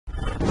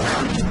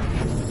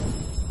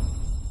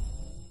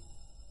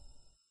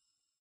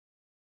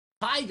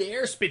Hi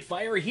there,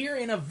 Spitfire here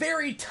in a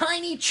very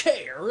tiny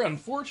chair.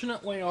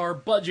 Unfortunately, our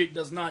budget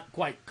does not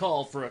quite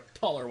call for a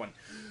taller one.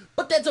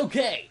 But that's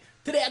okay.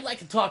 Today I'd like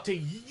to talk to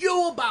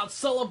you about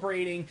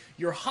celebrating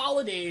your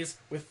holidays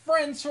with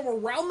friends from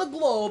around the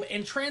globe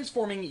and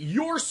transforming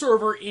your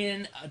server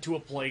into a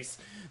place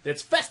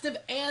that's festive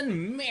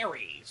and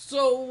merry.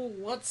 So,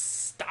 what's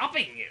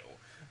stopping you?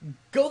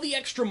 Go the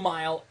extra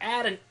mile,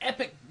 add an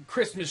epic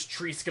Christmas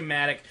tree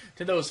schematic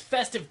to those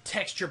festive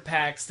texture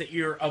packs that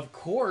you're, of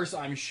course,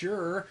 I'm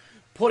sure,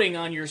 putting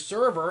on your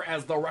server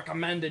as the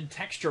recommended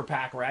texture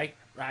pack, right?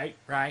 Right.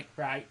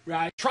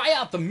 Try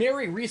out the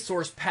Merry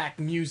Resource Pack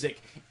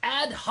music,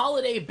 add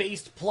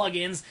holiday-based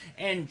plugins,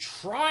 and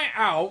try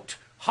out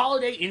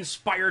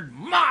holiday-inspired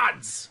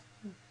mods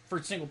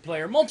for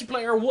single-player,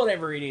 multiplayer,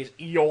 whatever it is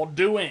you're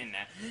doing.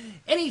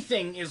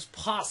 Anything is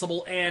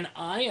possible, and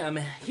I am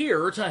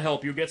here to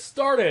help you get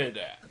started.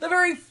 The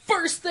very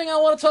first thing I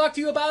want to talk to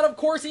you about, of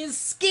course, is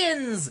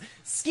skins.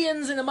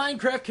 Skins in the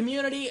Minecraft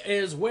community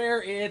is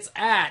where it's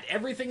at.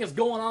 Everything is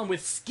going on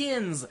with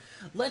skins.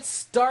 Let's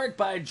start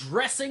by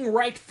dressing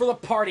right for the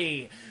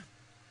party.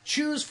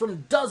 Choose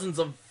from dozens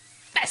of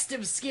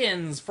festive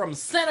skins, from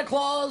Santa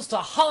Claus to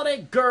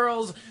holiday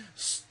girls.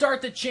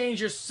 Start to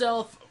change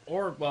yourself,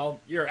 or, well,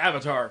 your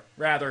avatar,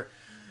 rather.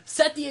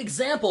 Set the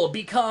example,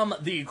 become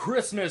the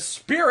Christmas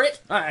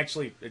spirit.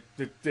 Actually,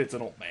 it's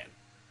an old man.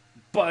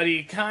 But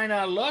he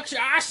kinda looks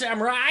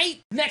awesome,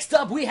 right? Next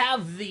up, we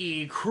have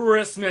the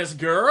Christmas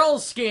girl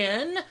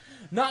skin.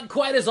 Not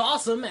quite as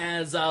awesome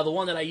as the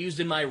one that I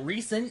used in my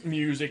recent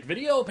music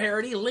video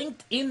parody,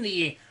 linked in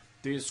the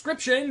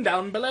description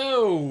down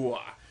below.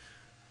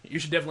 You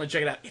should definitely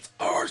check it out. It's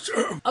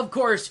awesome! Of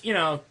course, you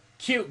know,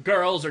 cute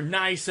girls are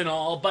nice and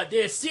all, but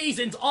this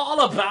season's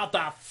all about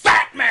the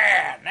fat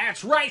man!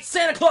 That's right,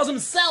 Santa Claus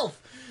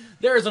himself!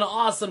 There's an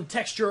awesome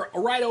texture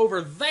right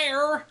over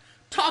there,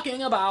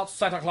 talking about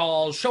Santa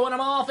Claus, showing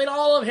him off in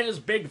all of his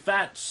big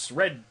fat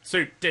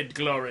red-suited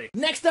glory.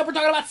 Next up, we're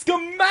talking about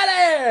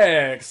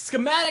schematics!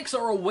 Schematics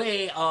are a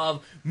way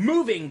of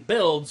moving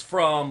builds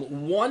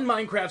from one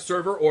Minecraft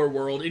server or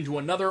world into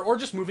another, or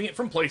just moving it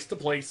from place to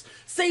place,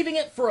 saving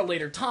it for a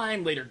later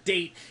time, later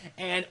date,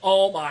 and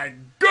oh my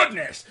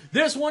goodness,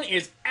 this one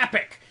is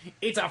epic!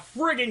 It's a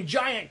friggin'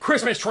 giant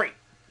Christmas tree!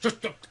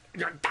 Just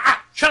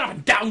shut up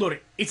and download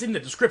it! It's in the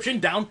description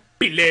down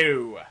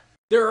below.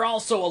 There are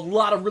also a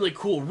lot of really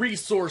cool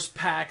resource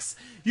packs.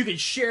 You can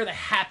share the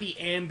happy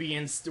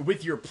ambience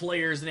with your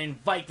players and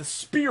invite the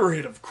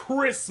spirit of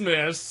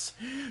Christmas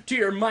to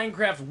your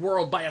Minecraft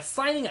world by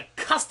assigning a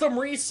custom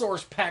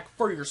resource pack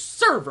for your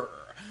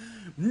server.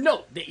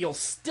 Note that you'll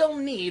still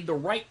need the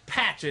right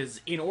patches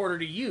in order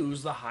to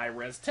use the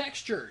high-res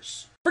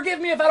textures. Forgive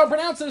me if I don't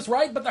pronounce this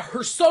right, but the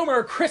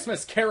HerrSommer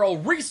Christmas Carol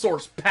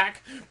Resource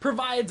Pack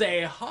provides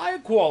a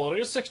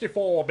high-quality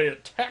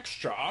 64-bit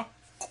texture.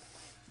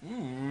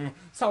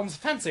 Sounds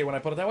fancy when I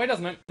put it that way,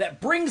 doesn't it?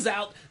 That brings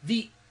out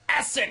the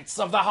essence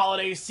of the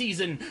holiday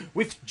season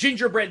with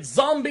gingerbread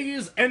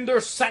zombies, ender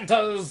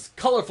Santas,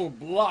 colorful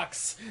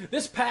blocks.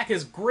 This pack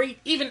is great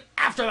even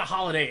after the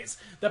holidays.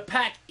 The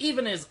pack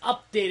even is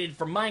updated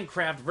for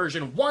Minecraft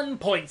version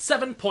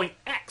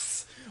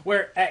 1.7.x,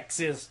 where X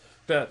is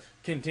the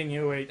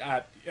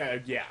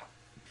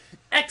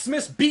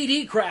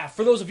XmasBDcraft.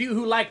 For those of you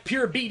who like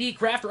pure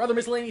BDcraft or other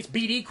miscellaneous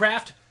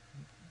BDcraft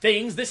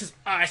things, this is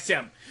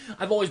awesome.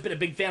 I've always been a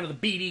big fan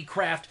of the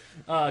BDcraft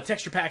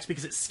texture packs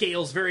because it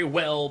scales very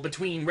well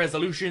between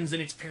resolutions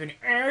and it's freaking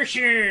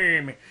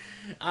awesome.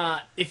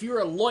 If you're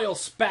a loyal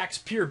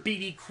Sphax pure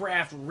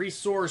BDcraft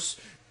resource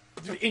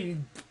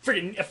in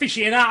freaking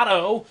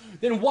aficionado,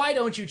 then why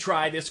don't you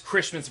try this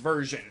Christmas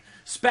version?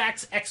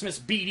 Sphax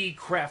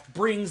XmasBDcraft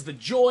brings the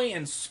joy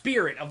and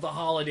spirit of the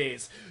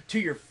holidays to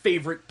your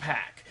favorite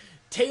pack.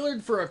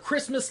 Tailored for a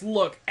Christmas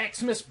look,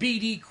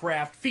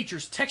 XmasBDcraft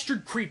features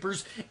textured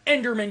creepers,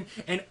 endermen,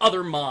 and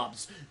other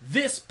mobs.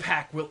 This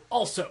pack will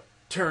also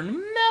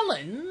turn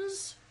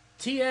melons,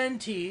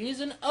 TNTs,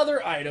 and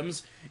other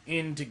items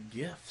into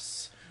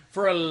gifts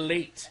for a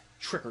late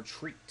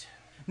trick-or-treat.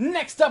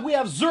 Next up, we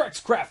have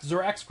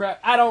Zaurx.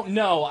 I don't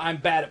know, I'm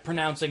bad at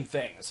pronouncing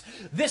things.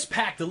 This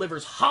pack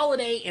delivers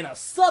holiday in a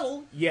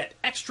subtle, yet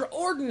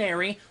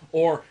extraordinary,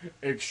 or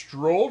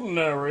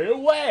extraordinary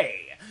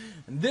way.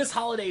 This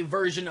holiday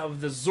version of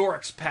the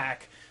Zaurx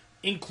pack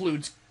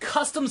includes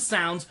custom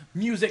sounds,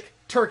 music,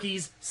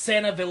 turkeys,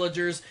 Santa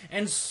villagers,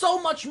 and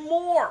so much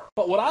more.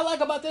 But what I like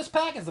about this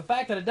pack is the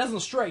fact that it doesn't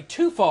stray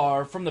too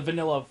far from the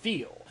vanilla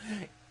feel.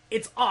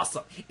 It's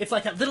awesome. It's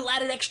like a little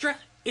added extra.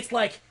 It's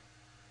like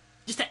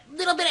just that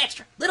little bit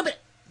extra. Little bit.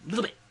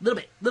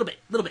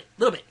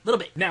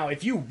 Now,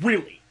 if you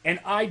really, and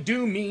I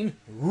do mean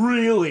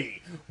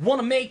really,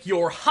 want to make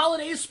your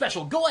holidays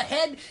special, go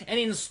ahead and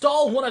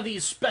install one of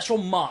these special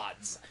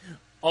mods.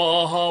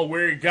 Oh,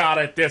 we got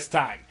it this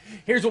time.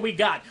 Here's what we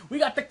got. We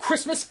got the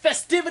Christmas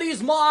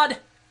Festivities Mod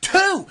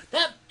 2.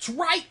 That's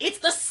right, it's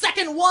the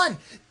second one.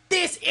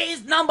 This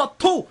is number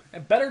 2,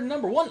 and better than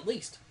number 1 at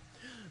least.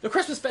 The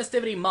Christmas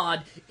Festivity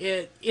Mod,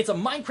 it's a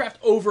Minecraft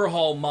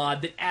overhaul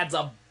mod that adds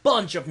a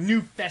bunch of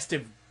new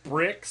festive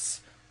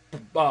bricks,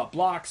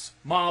 blocks,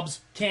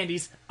 mobs,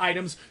 candies,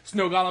 items,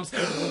 snow golems,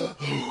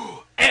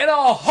 and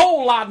a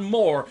whole lot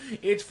more.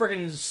 It's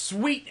freaking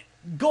sweet.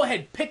 Go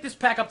ahead, pick this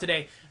pack up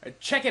today.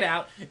 Check it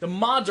out. The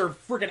mods are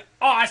freaking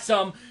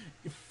awesome.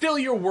 Fill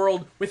your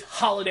world with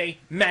holiday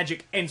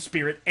magic and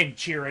spirit and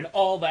cheer and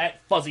all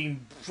that fuzzy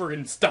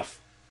friggin' stuff.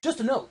 Just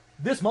a note,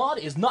 this mod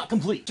is not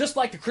complete. Just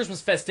like the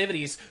Christmas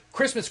festivities,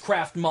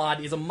 XmasBDcraft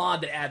mod is a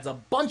mod that adds a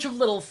bunch of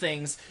little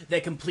things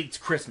that completes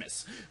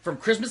Christmas. From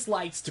Christmas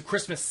lights to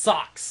Christmas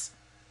socks.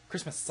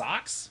 Christmas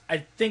socks?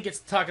 I think it's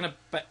talking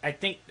about, I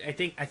think,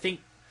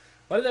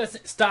 what are those?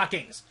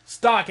 Stockings.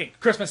 Stockings.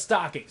 Christmas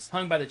stockings.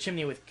 Hung by the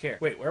chimney with care.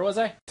 Wait, where was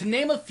I? To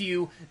name a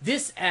few,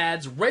 this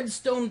adds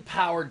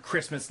redstone-powered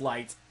Christmas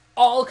lights.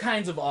 All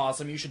kinds of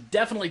awesome. You should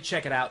definitely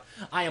check it out.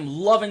 I am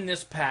loving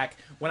this pack.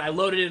 When I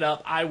loaded it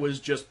up, I was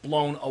just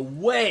blown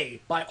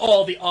away by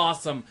all the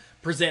awesome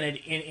presented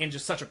in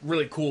just such a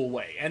really cool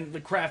way. And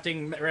the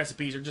crafting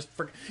recipes are just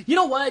you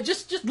know what?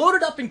 Just load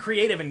it up in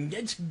creative and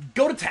just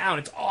go to town.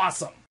 It's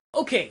awesome.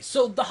 Okay,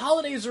 so the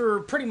holidays are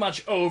pretty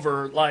much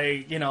over,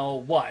 like, you know,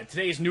 what?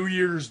 Today's New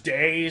Year's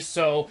Day,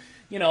 so,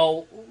 you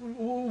know,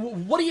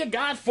 what do you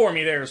got for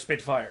me there,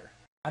 Spitfire?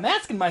 I'm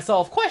asking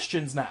myself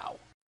questions now.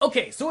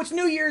 Okay, so it's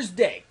New Year's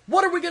Day.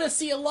 What are we gonna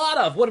see a lot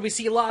of? What did we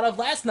see a lot of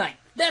last night?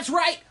 That's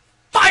right,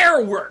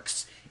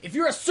 fireworks! If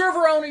you're a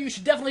server owner, you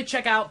should definitely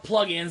check out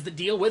plugins that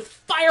deal with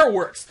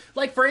fireworks.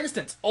 Like, for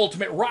instance,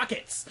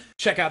 UltimateRockets.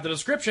 Check out the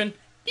description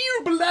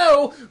here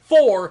below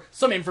for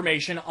some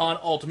information on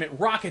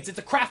UltimateRockets. It's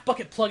a craft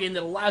bucket plugin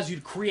that allows you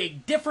to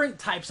create different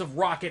types of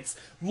rockets,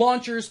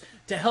 launchers,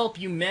 to help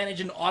you manage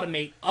and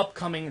automate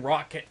upcoming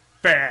rocket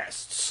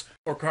fests.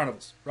 Or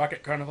carnivals.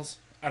 Rocket carnivals?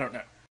 I don't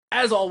know.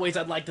 As always,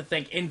 I'd like to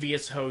thank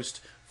EnviousHost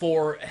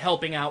for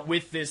helping out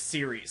with this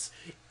series.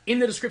 In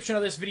the description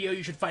of this video,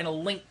 you should find a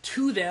link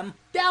to them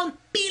down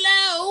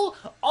below.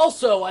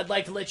 Also, I'd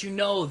like to let you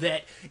know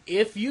that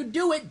if you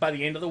do it by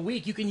the end of the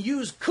week, you can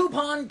use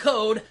coupon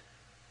code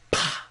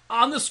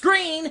on the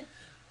screen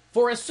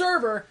for a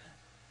server,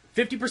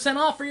 50%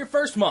 off for your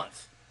first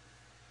month.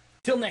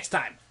 Till next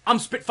time, I'm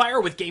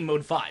Spitfire with Game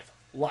Mode 5.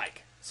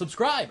 Like,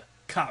 subscribe,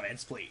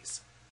 comments, please.